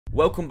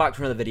Welcome back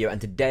to another video,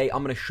 and today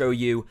I'm going to show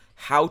you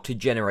how to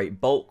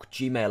generate bulk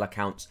Gmail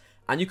accounts.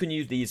 And you can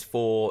use these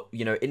for,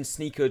 in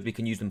sneakers, we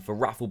can use them for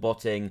raffle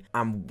botting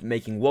and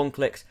making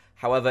OneClicks.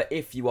 However,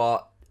 if you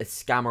are a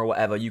scammer or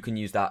whatever, you can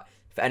use that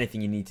for anything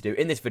you need to do.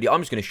 In this video,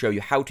 I'm just going to show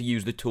you how to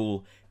use the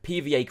tool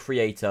PVA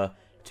Creator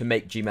to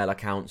make Gmail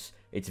accounts.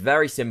 It's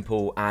very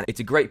simple and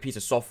it's a great piece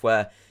of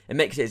software. It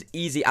makes it as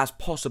easy as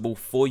possible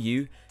for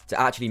you to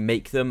actually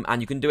make them,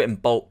 and you can do it in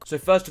bulk. So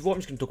first of all, I'm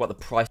just going to talk about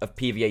the price of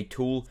PVA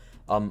tool.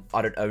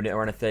 I don't own it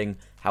or anything.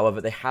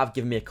 However, they have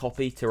given me a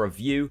copy to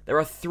review. There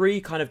are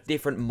three kind of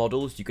different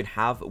models you can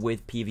have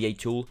with PVA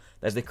tool.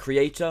 There's the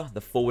creator,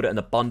 the forwarder, and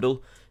the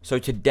bundle. So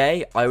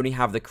today, I only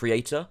have the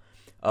creator,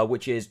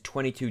 which is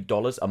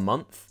 $22 a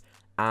month.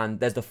 And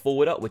there's the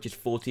forwarder, which is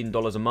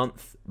 $14 a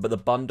month. But the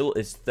bundle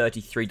is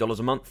 $33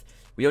 a month.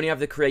 We only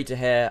have the creator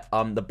here.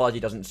 The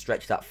budget doesn't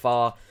stretch that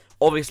far.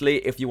 Obviously,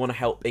 if you want to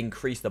help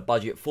increase the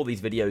budget for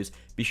these videos,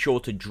 be sure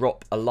to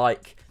drop a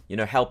like.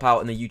 Help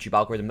out in the YouTube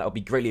algorithm. That would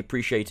be greatly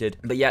appreciated.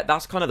 But yeah,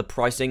 that's kind of the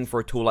pricing for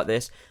a tool like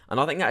this,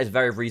 and I think that is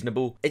very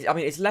reasonable.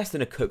 It's less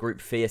than a cook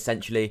group fee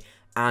essentially,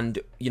 and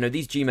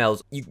these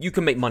Gmails, you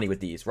can make money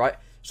with these, right?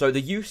 So the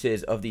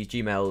uses of these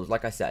Gmails,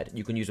 like I said,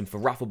 you can use them for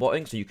raffle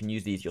botting, so you can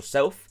use these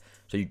yourself,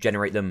 so you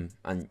generate them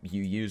and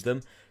you use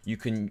them. You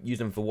can use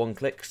them for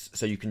OneClicks,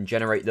 so you can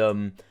generate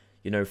them,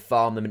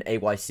 farm them in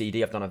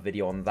AYCD. I've done a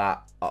video on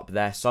that up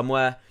there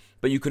somewhere.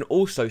 But you can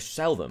also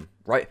sell them,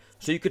 right?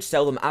 So you could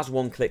sell them as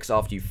OneClicks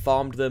after you've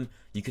farmed them.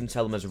 You can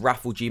sell them as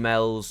raffle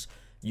Gmails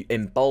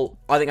in bulk.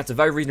 I think that's a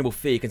very reasonable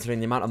fee considering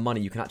the amount of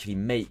money you can actually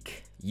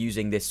make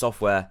using this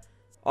software.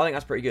 I think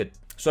that's pretty good.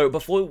 So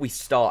before we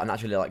start and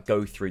actually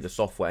go through the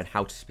software and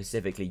how to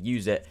specifically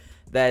use it,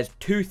 there's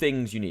two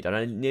things you need. And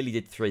I nearly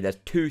did three. There's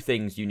two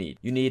things you need.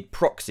 You need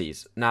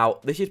proxies. Now,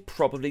 this is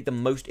probably the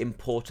most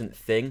important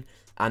thing.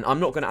 And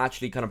I'm not going to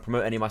actually kind of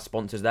promote any of my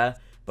sponsors there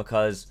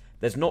because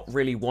there's not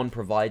really one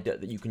provider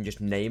that you can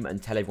just name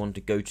and tell everyone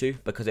to go to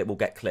because it will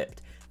get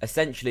clipped.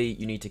 Essentially,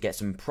 you need to get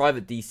some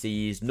private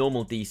DCs,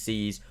 normal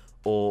DCs,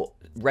 or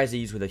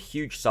resis with a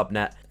huge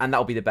subnet, and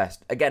that'll be the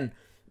best. Again,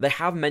 they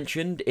have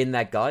mentioned in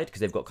their guide, because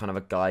they've got kind of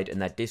a guide in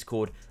their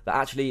Discord, that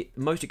actually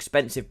most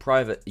expensive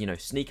private,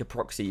 sneaker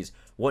proxies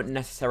won't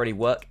necessarily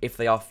work if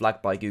they are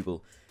flagged by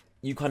Google.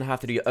 You kind of have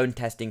to do your own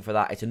testing for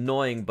that. It's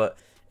annoying, but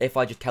if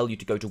I just tell you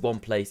to go to one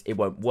place, it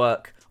won't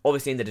work.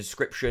 Obviously, in the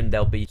description,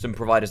 there'll be some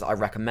providers that I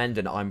recommend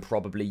and I'm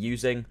probably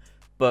using.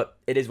 But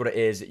it is what it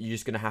is. You're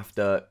just going to have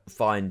to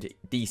find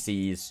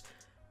DCs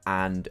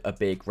and a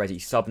big resi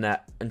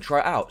subnet and try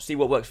it out. See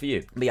what works for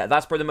you. But yeah,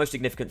 that's probably the most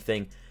significant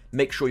thing.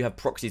 Make sure you have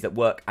proxies that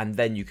work, and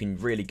then you can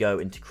really go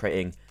into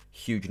creating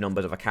huge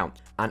numbers of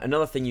accounts. And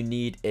another thing you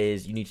need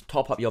is you need to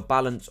top up your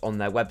balance on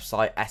their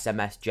website,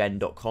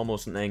 smsgen.com or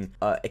something.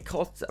 It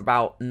costs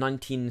about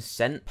 19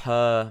 cents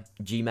per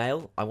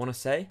Gmail, I want to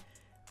say,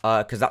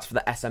 because that's for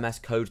the SMS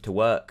code to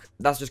work.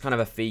 That's just kind of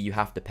a fee you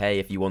have to pay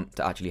if you want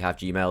to actually have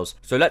Gmails.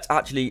 So let's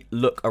actually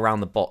look around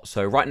the bot.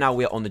 So right now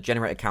we are on the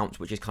generate accounts,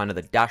 which is kind of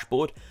the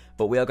dashboard,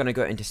 but we are going to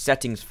go into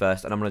settings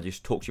first, and I'm going to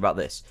just talk to you about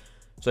this.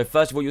 So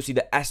first of all, you'll see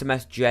the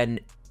SMS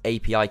Gen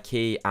API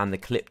key and the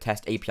clip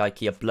test API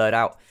key are blurred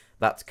out.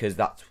 That's because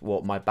that's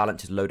what my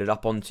balance is loaded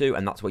up onto,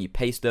 and that's where you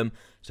paste them.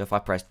 So if I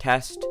press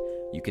test,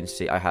 you can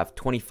see I have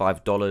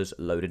 $25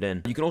 loaded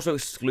in. You can also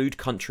exclude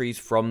countries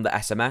from the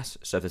SMS.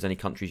 So if there's any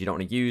countries you don't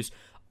want to use,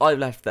 I've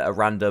left that at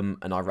random,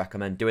 and I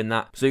recommend doing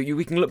that. So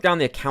we can look down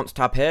the accounts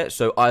tab here.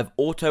 So I've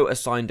auto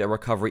assigned a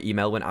recovery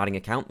email when adding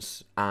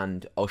accounts,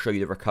 and I'll show you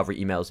the recovery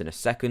emails in a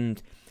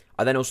second.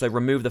 I then also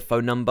remove the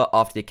phone number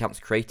after the account's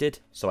created,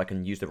 so I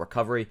can use the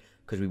recovery,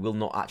 because we will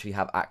not actually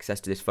have access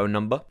to this phone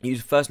number.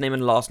 Use first name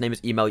and last name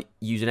as email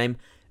username.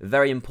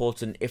 Very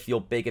important. If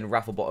you're big in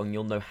raffle botting,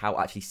 you'll know how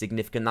actually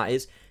significant that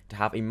is to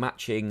have a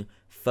matching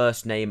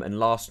first name and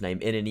last name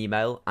in an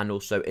email and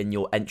also in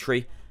your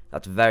entry.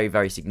 That's very,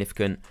 very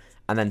significant.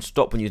 And then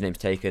stop when username's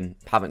taken.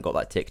 Haven't got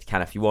that ticked.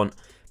 Can if you want.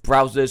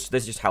 Browsers.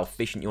 This is just how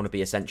efficient you want to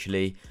be,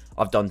 essentially.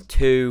 I've done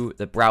two.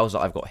 The browser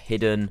I've got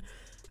hidden.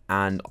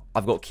 And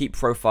I've got keep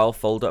profile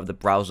folder of the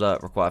browser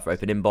required for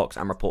open inbox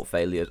and report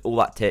failures. All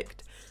that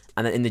ticked.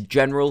 And then in the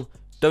general,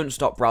 don't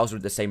start browser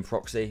with the same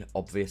proxy,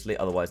 obviously,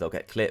 otherwise they'll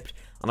get clipped.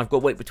 And I've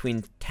got to wait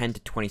between 10 to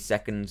 20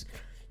 seconds.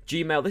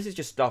 Gmail, this is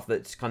just stuff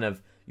that's kind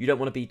of, you don't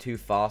want to be too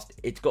fast.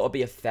 It's got to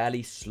be a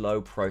fairly slow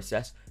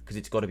process because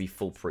it's got to be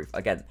foolproof.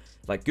 Again,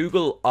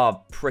 Google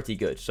are pretty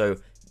good, so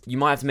you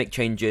might have to make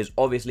changes.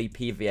 Obviously,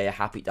 PVA are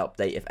happy to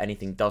update if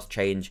anything does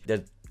change.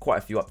 There's quite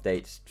a few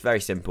updates. It's very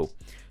simple.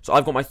 So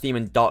I've got my theme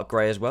in dark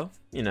grey as well.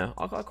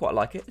 I quite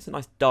like it. It's a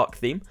nice dark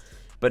theme.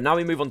 But now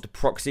we move on to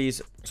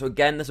proxies. So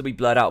again, this will be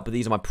blurred out, but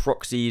these are my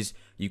proxies.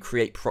 You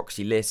create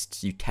proxy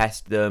lists, you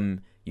test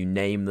them, you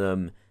name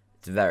them.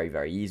 It's very,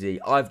 very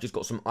easy. I've just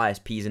got some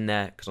ISPs in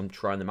there because I'm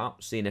trying them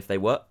out, seeing if they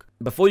work.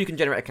 Before you can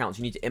generate accounts,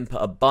 you need to input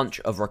a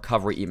bunch of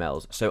recovery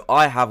emails. So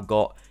I have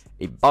got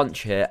a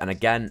bunch here, and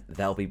again,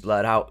 they'll be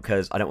blurred out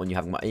because I don't want you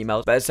having my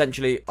emails. But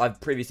essentially, I've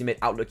previously made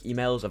Outlook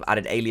emails. I've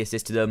added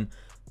aliases to them,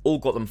 all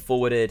got them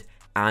forwarded,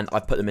 and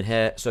I've put them in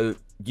here. So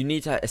you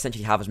need to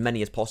essentially have as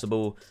many as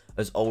possible,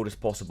 as old as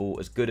possible,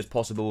 as good as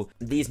possible.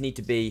 These need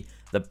to be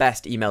the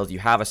best emails you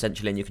have,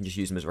 essentially, and you can just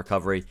use them as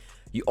recovery.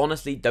 You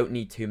honestly don't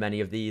need too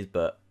many of these,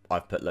 but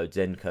I've put loads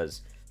in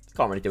because it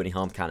can't really do any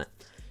harm, can it?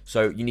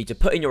 So you need to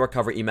put in your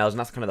recovery emails, and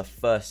that's kind of the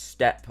first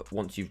step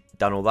once you've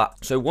done all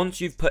that. So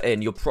once you've put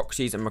in your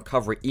proxies and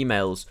recovery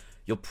emails,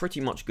 you're pretty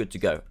much good to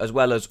go, as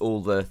well as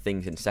all the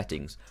things in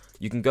settings.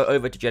 You can go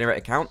over to generate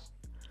account,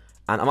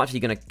 and I'm actually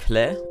going to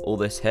clear all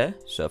this here.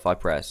 So if I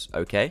press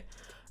OK,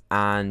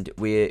 and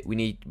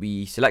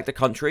we select the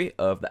country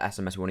of the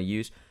SMS we want to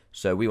use.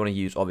 So we want to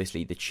use,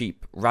 obviously, the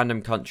cheap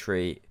random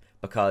country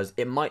because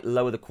it might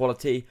lower the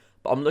quality,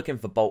 but I'm looking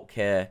for bulk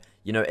here.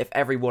 You know, if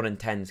every 1 in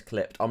 10 is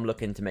clipped, I'm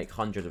looking to make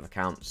hundreds of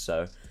accounts,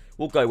 so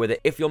we'll go with it.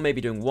 If you're maybe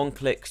doing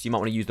OneClicks, you might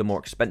want to use the more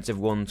expensive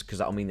ones because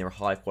that'll mean they're a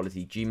high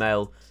quality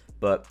Gmail,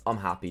 but I'm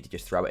happy to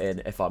just throw it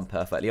in if I'm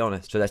perfectly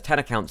honest. So there's 10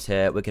 accounts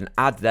here. We can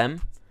add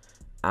them,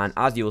 and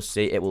as you will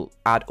see, it will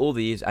add all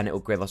these, and it will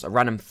give us a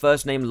random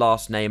first name,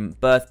 last name,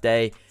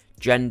 birthday,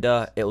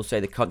 gender. It will say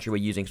the country we're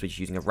using, so we're just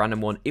using a random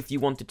one. If you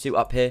wanted to,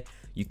 up here,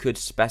 you could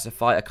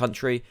specify a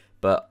country,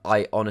 but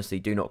I honestly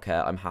do not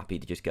care. I'm happy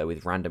to just go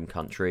with random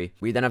country.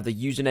 We then have the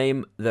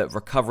username, the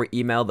recovery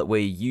email that we're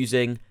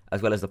using,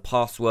 as well as the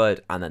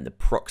password, and then the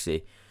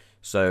proxy.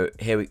 So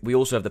here we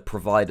also have the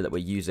provider that we're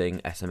using,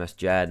 SMS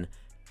Gen,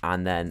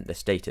 and then the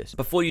status.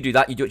 Before you do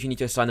that, you do actually need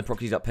to assign the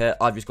proxies up here.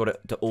 I've just got it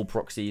to all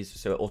proxies,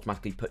 so it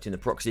automatically puts in the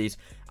proxies.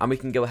 And we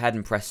can go ahead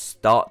and press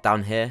start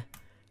down here,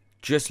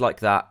 just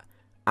like that.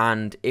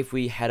 And if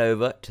we head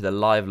over to the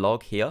live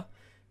log here,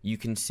 you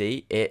can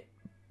see it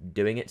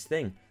doing its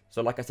thing.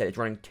 So like I said, it's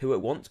running 2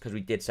 at once because we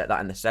did set that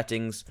in the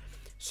settings.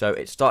 So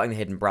it's starting the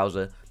hidden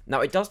browser.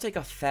 Now it does take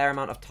a fair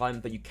amount of time,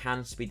 but you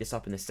can speed this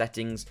up in the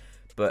settings.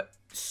 But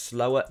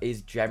slower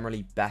is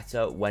generally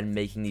better when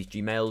making these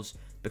Gmails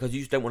because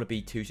you just don't want to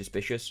be too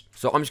suspicious.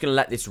 So I'm just going to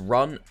let this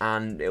run,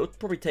 and it'll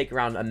probably take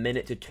around 1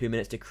 minute to 2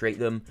 minutes to create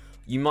them.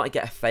 You might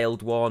get a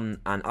failed one,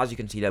 and as you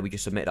can see there, we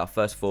just submitted our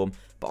first form,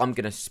 but I'm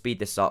going to speed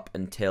this up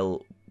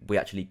until we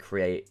actually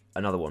create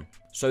another one.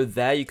 So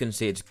there you can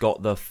see it's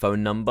got the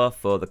phone number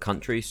for the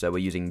country, so we're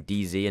using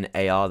DZ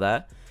and AR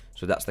there.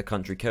 So that's the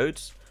country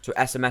codes. So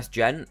SMS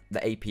Gen,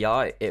 the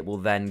API, it will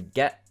then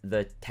get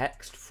the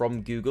text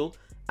from Google,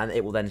 and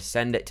it will then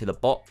send it to the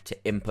bot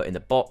to input in the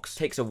box. It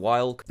takes a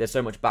while. There's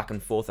so much back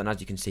and forth, and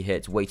as you can see here,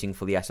 it's waiting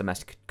for the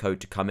SMS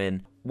code to come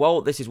in.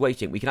 While this is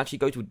waiting, we can actually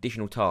go to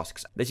additional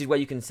tasks. This is where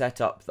you can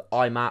set up the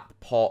IMAP,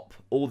 POP,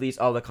 all these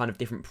other kind of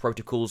different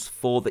protocols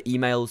for the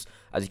emails.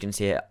 As you can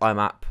see here,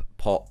 IMAP,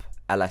 POP,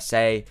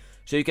 LSA.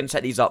 So you can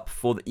set these up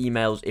for the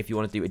emails if you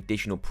want to do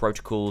additional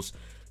protocols.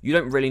 You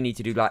don't really need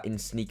to do that in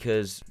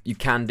Sneakers. You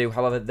can do,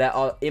 however, there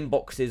are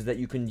inboxes that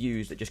you can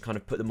use that just kind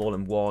of put them all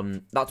in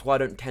one. That's why I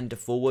don't tend to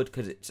forward,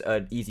 because it's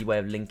an easy way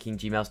of linking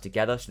Gmails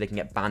together so they can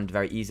get banned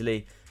very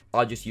easily.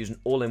 I just use an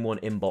all-in-one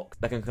inbox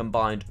that can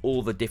combine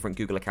all the different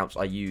Google accounts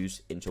I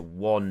use into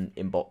one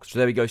inbox. So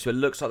there we go. So it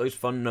looks like those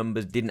phone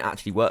numbers didn't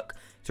actually work.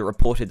 So it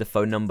reported the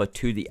phone number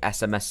to the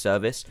SMS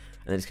service,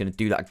 and then it's going to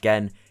do that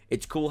again.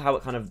 It's cool how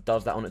it kind of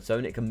does that on its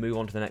own. It can move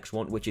on to the next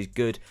one, which is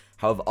good.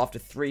 However, after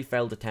 3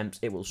 failed attempts,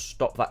 it will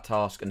stop that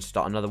task and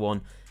start another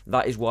one.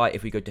 That is why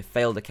if we go to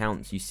failed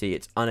accounts, you see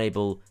it's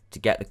unable to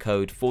get the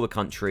code for the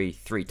country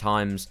 3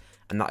 times.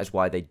 And that is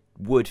why they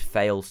would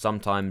fail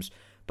sometimes.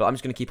 But I'm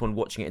just going to keep on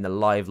watching it in the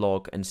live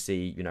log and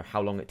see, you know,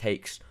 how long it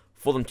takes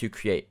for them to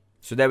create.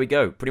 So there we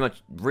go. Pretty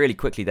much really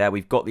quickly there.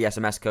 We've got the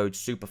SMS code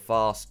super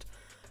fast.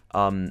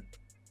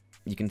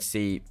 You can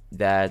see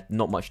there,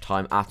 not much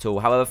time at all.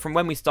 However, from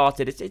when we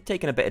started, it's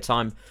taken a bit of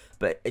time,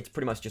 but it's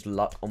pretty much just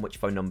luck on which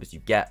phone numbers you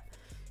get.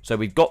 So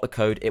we've got the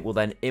code. It will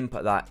then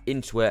input that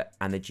into it,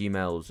 and the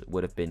Gmails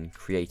would have been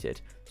created.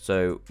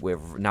 So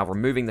we're now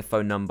removing the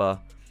phone number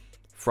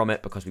from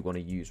it because we want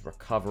to use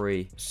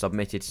recovery.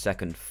 Submitted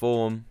second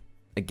form.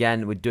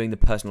 Again, we're doing the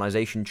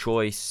personalization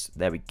choice.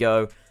 There we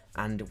go.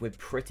 And we're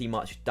pretty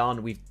much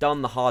done. We've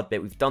done the hard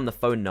bit. We've done the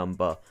phone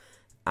number.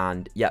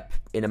 And yep,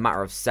 in a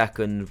matter of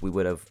seconds, we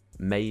would have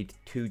made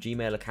 2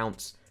 Gmail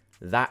accounts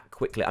that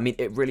quickly. I mean,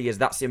 it really is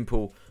that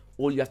simple.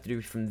 All you have to do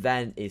from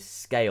then is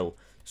scale.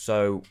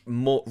 So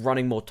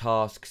running more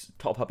tasks,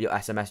 top up your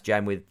SMS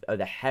Gen with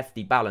the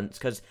hefty balance,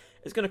 because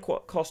it's going to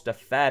cost a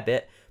fair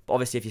bit. But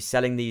obviously, if you're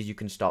selling these, you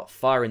can start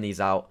firing these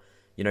out.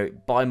 You know,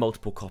 buy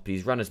multiple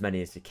copies, run as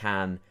many as you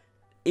can.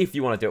 If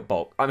you want to do it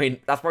bulk. I mean,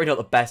 that's probably not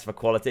the best for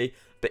quality,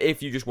 but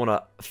if you just want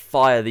to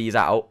fire these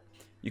out,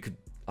 you could.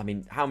 I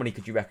mean, how many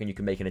could you reckon you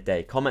can make in a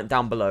day? Comment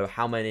down below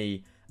how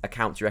many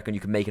accounts you reckon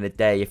you can make in a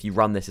day if you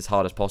run this as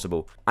hard as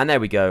possible. And there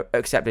we go.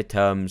 Accepted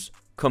terms,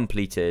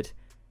 completed,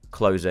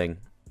 closing.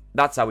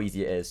 That's how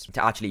easy it is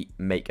to actually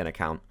make an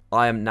account.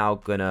 I am now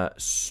gonna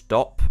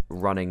stop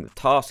running the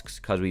tasks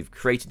because we've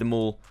created them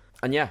all.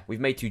 And yeah,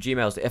 we've made 2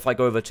 Gmails. If I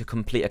go over to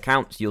complete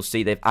accounts, you'll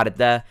see they've added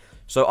there.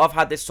 So I've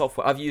had this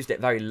software, I've used it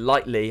very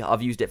lightly.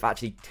 I've used it for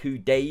actually 2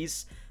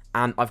 days,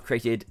 and I've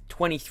created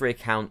 23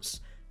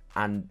 accounts.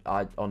 And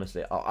I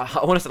honestly, I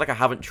want to say like I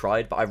haven't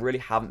tried, but I really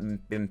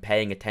haven't been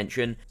paying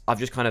attention. I've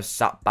just kind of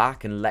sat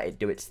back and let it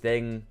do its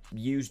thing.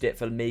 Used it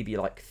for maybe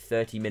like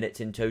 30 minutes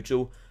in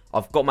total.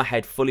 I've got my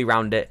head fully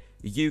around it.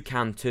 You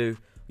can too.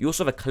 You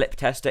also have a clip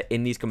tester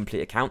in these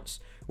complete accounts,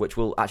 which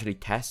will actually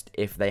test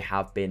if they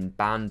have been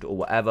banned or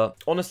whatever.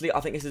 Honestly, I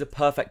think this is a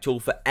perfect tool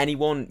for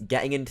anyone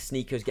getting into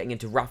sneakers, getting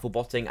into raffle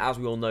botting. As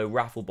we all know,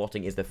 raffle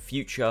botting is the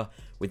future,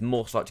 with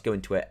more sites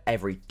going to it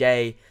every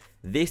day.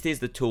 This is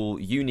the tool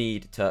you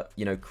need to,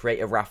 you know, create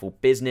a raffle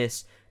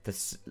business, to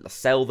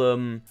sell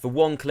them. For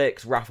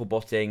OneClicks, raffle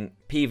botting,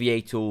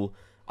 PVA tool.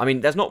 I mean,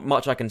 there's not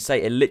much I can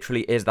say. It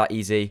literally is that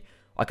easy.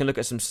 I can look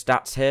at some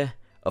stats here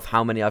of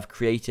how many I've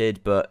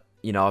created, but,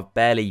 you know, I've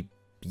barely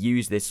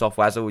used this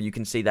software. As you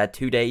can see there,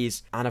 2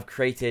 days, and I've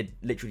created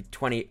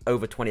literally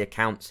over 20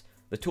 accounts.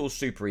 The tool's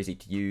super easy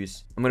to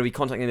use. I'm going to be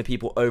contacting the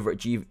people over at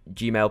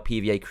Gmail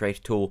PVA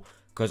Creator Tool,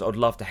 because I would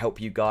love to help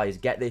you guys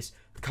get this.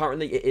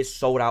 Currently, it is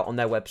sold out on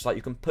their website.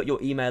 You can put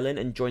your email in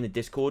and join the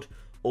Discord.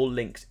 All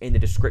links in the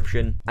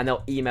description. And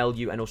they'll email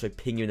you and also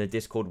ping you in the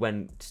Discord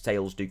when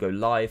sales do go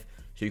live,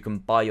 so you can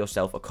buy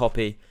yourself a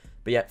copy.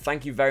 But yeah,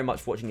 thank you very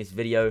much for watching this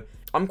video.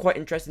 I'm quite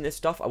interested in this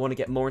stuff. I want to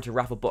get more into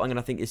raffle botting, and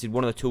I think this is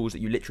one of the tools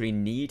that you literally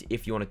need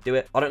if you want to do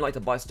it. I don't like to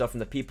buy stuff from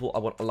the people.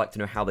 I like to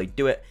know how they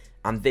do it,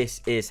 and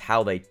this is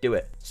how they do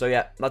it. So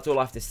yeah, that's all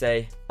I have to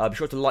say. Be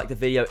sure to like the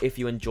video if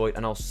you enjoyed,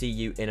 and I'll see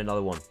you in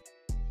another one.